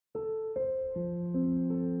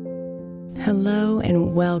Hello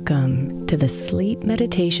and welcome to the Sleep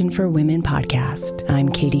Meditation for Women podcast. I'm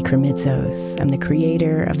Katie Kremitzos. I'm the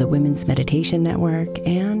creator of the Women's Meditation Network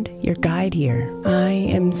and your guide here. I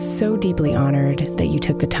am so deeply honored that you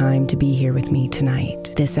took the time to be here with me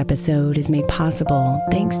tonight. This episode is made possible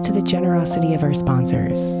thanks to the generosity of our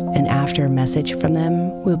sponsors. And after a message from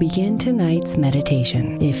them, we'll begin tonight's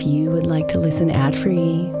meditation. If you would like to listen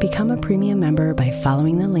ad-free, become a premium member by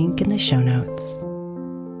following the link in the show notes.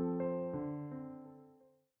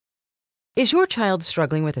 Is your child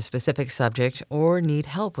struggling with a specific subject or need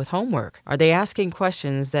help with homework? Are they asking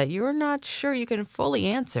questions that you're not sure you can fully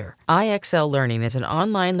answer? IXL Learning is an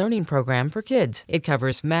online learning program for kids. It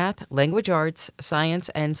covers math, language arts, science,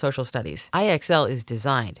 and social studies. IXL is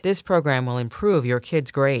designed. This program will improve your kids'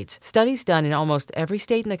 grades. Studies done in almost every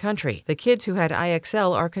state in the country. The kids who had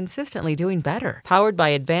IXL are consistently doing better. Powered by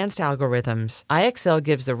advanced algorithms, IXL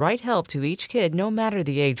gives the right help to each kid no matter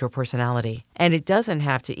the age or personality. And it doesn't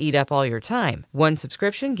have to eat up all your time. One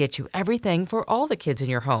subscription gets you everything for all the kids in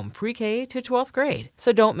your home, pre-K to 12th grade.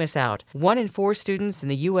 So don't miss out. 1 in 4 students in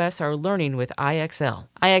the U.S. are learning with IXL.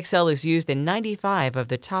 IXL is used in 95 of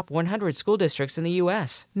the top 100 school districts in the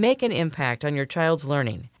U.S. Make an impact on your child's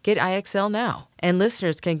learning. Get IXL now. And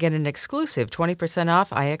listeners can get an exclusive 20% off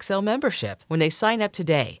IXL membership when they sign up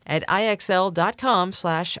today at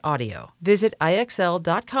IXL.com/audio. Visit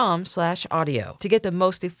IXL.com/audio to get the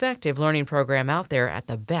most effective learning program out there at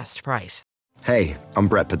the best price. Hey, I'm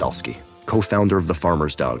Brett Podolsky, co-founder of The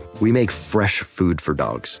Farmer's Dog. We make fresh food for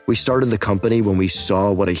dogs. We started the company when we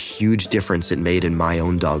saw what a huge difference it made in my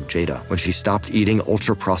own dog, Jada, when she stopped eating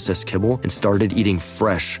ultra-processed kibble and started eating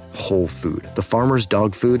fresh, whole food. The Farmer's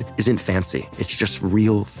Dog food isn't fancy. It's just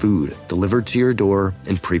real food delivered to your door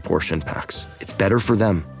in pre-portioned packs. It's better for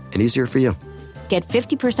them and easier for you. Get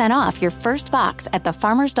 50% off your first box at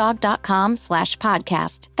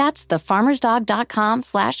thefarmersdog.com/podcast. That's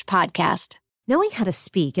thefarmersdog.com/podcast. Knowing how to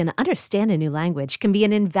speak and understand a new language can be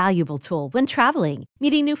an invaluable tool when traveling,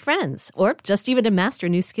 meeting new friends, or just even to master a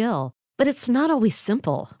new skill. But it's not always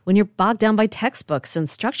simple when you're bogged down by textbooks and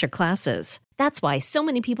structured classes. That's why so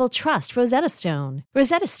many people trust Rosetta Stone.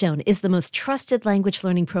 Rosetta Stone is the most trusted language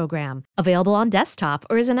learning program, available on desktop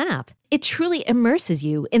or as an app. It truly immerses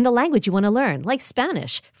you in the language you want to learn, like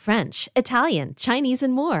Spanish, French, Italian, Chinese,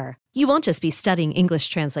 and more. You won't just be studying English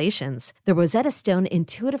translations. The Rosetta Stone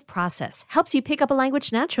intuitive process helps you pick up a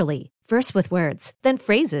language naturally, first with words, then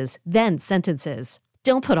phrases, then sentences.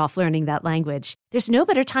 Don't put off learning that language. There's no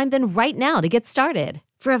better time than right now to get started.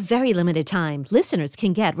 For a very limited time, listeners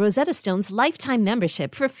can get Rosetta Stone's lifetime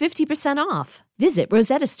membership for 50% off. Visit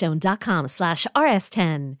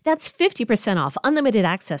rosettastone.com/rs10. That's 50% off unlimited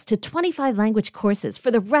access to 25 language courses for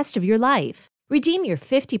the rest of your life. Redeem your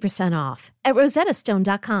 50% off at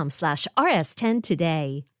rosettastone.com/rs10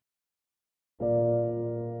 today.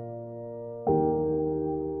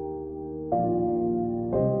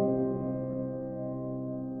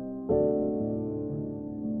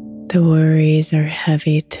 The worries are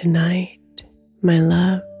heavy tonight, my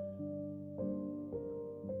love.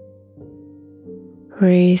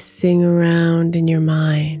 Racing around in your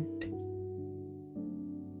mind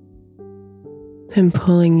and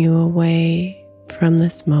pulling you away from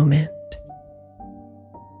this moment.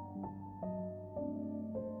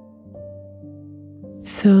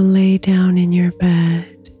 So lay down in your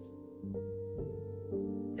bed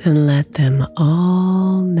and let them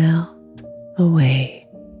all melt away.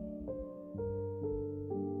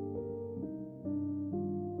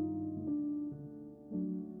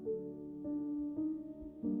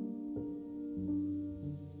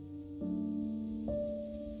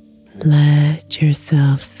 Let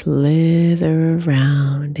yourself slither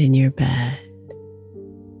around in your bed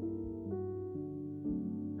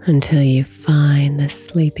until you find the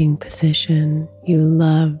sleeping position you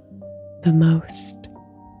love the most.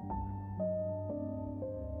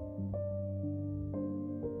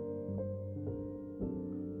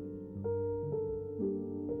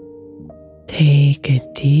 Take a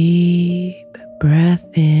deep breath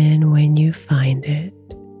in when you find it.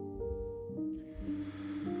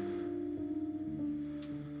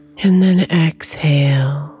 And then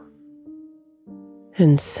exhale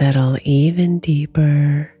and settle even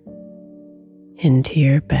deeper into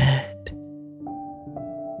your bed.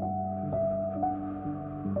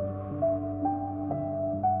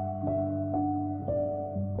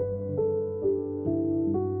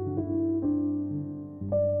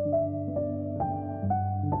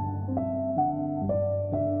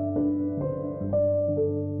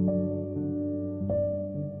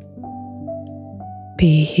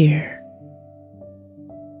 Be here.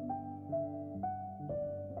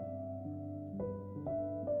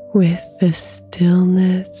 with the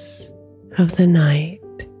stillness of the night.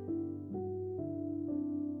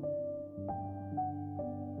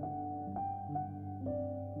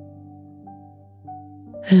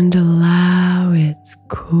 And allow its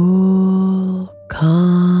cool,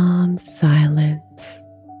 calm silence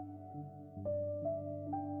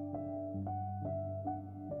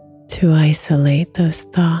to isolate those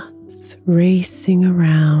thoughts racing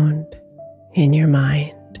around in your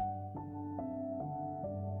mind.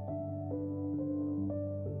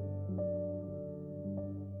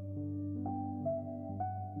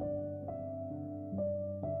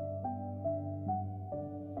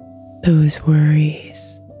 Those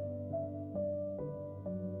worries,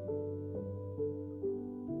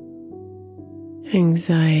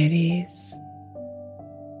 anxieties,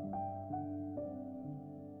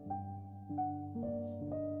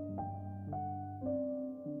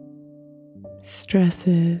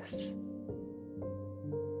 stresses,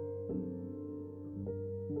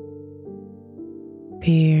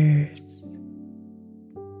 fears,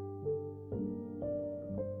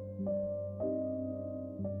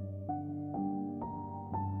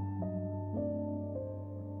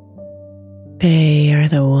 they are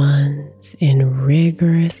the ones in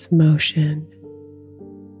rigorous motion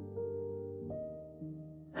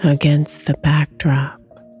against the backdrop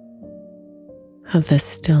of the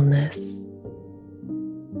stillness.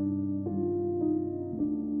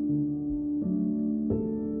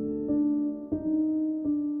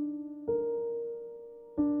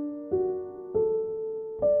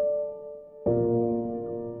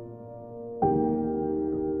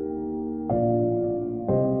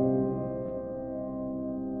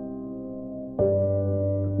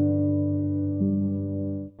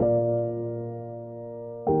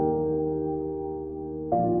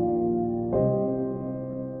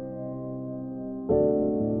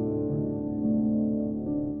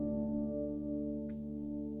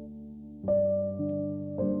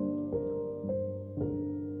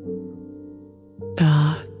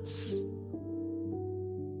 Thoughts,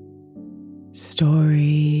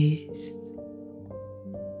 stories,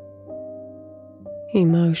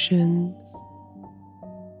 emotions,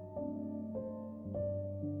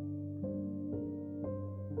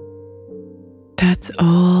 that's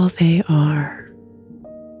all they are.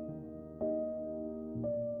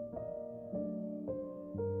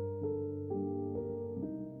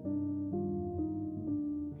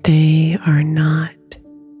 They are not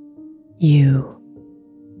you.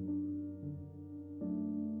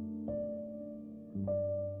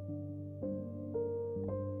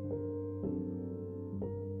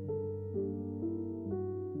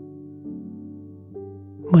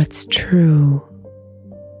 What's true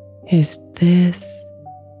is this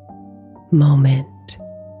moment.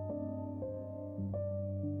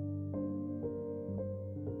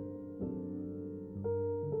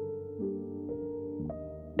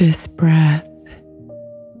 This breath.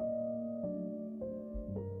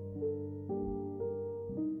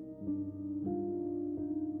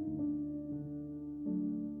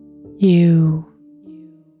 You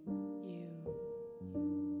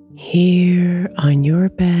here on your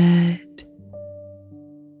bed,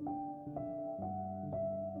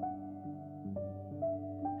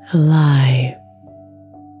 alive,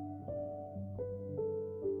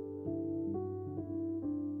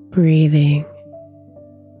 breathing,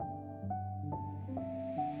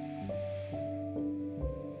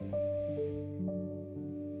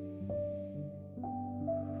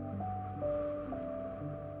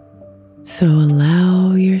 so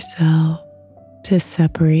allow yourself to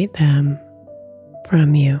separate them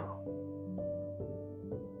from you.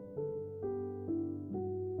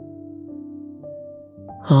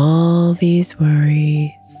 All these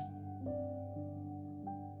worries,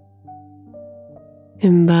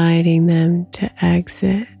 inviting them to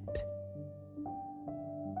exit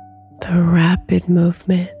the rapid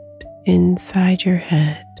movement inside your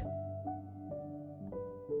head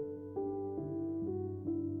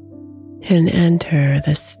and enter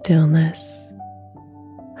the stillness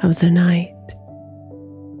of the night.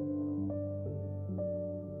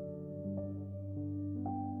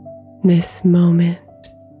 This moment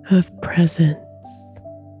of presence.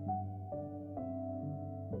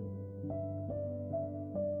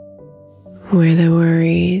 Where the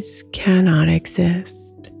worries cannot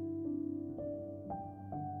exist.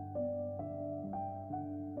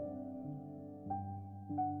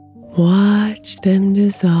 Watch them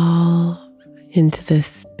dissolve into the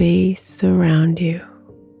space around you.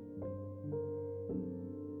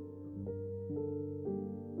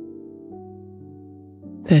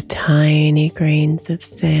 The tiny grains of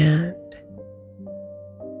sand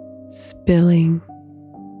spilling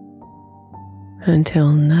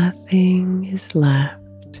until nothing is left.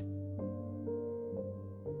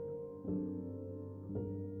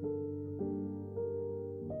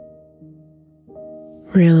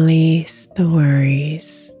 Release the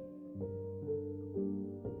worries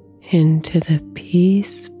into the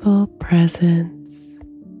peaceful presence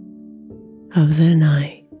of the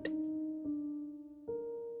night.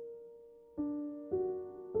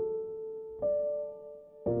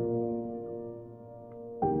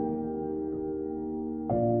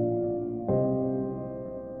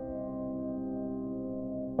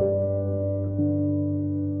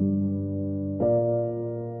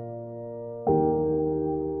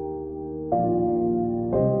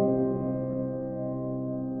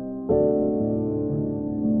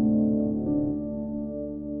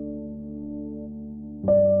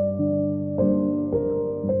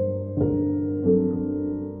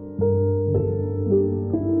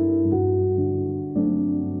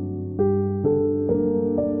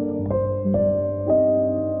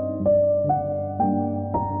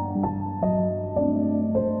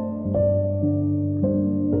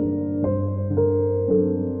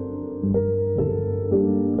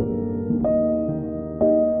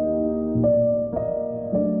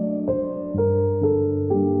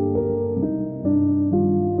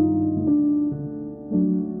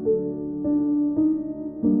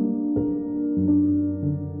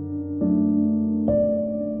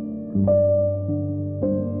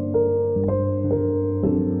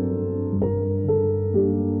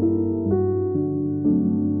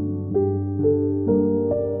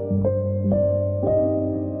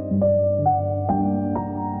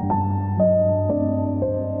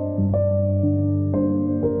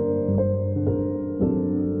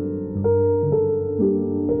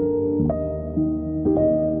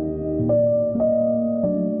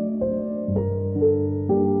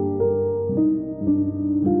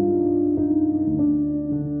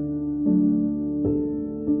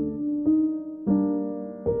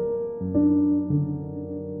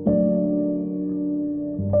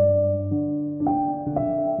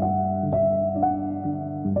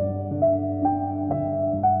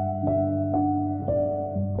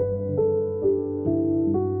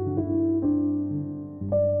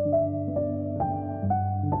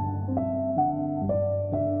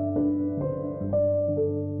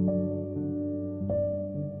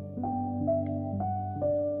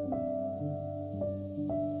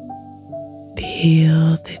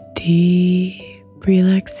 Feel the deep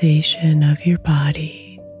relaxation of your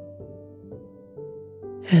body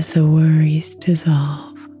as the worries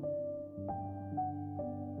dissolve.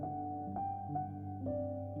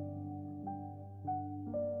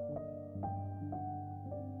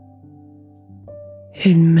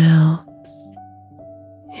 It melts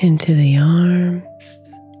into the arms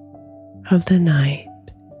of the night.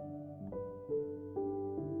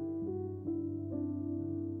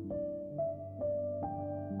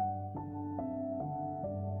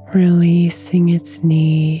 Releasing its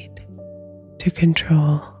need to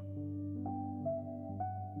control.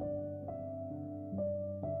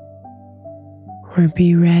 Or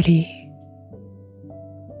be ready.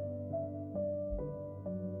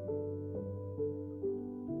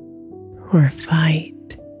 Or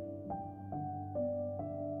fight.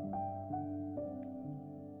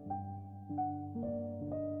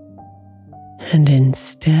 And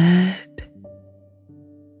instead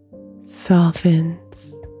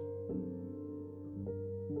softens.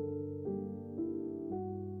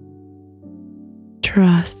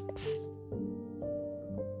 Trusts,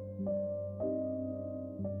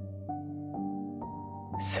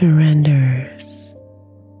 surrenders,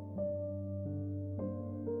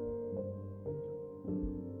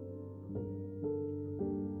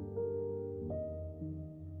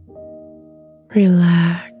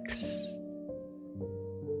 relax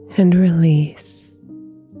and release.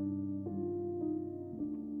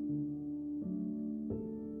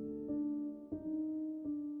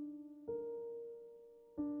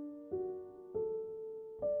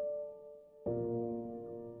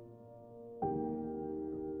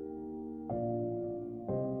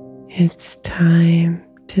 It's time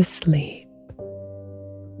to sleep.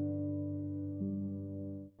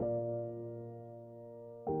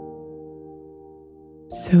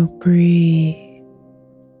 So breathe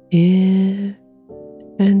in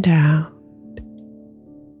and out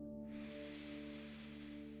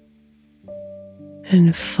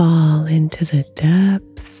and fall into the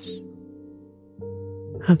depths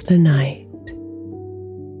of the night.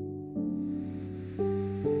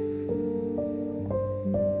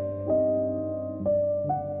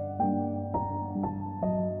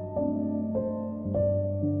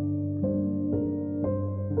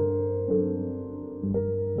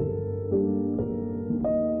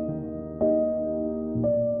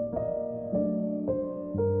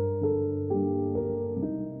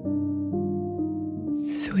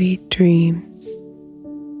 dreams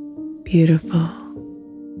beautiful.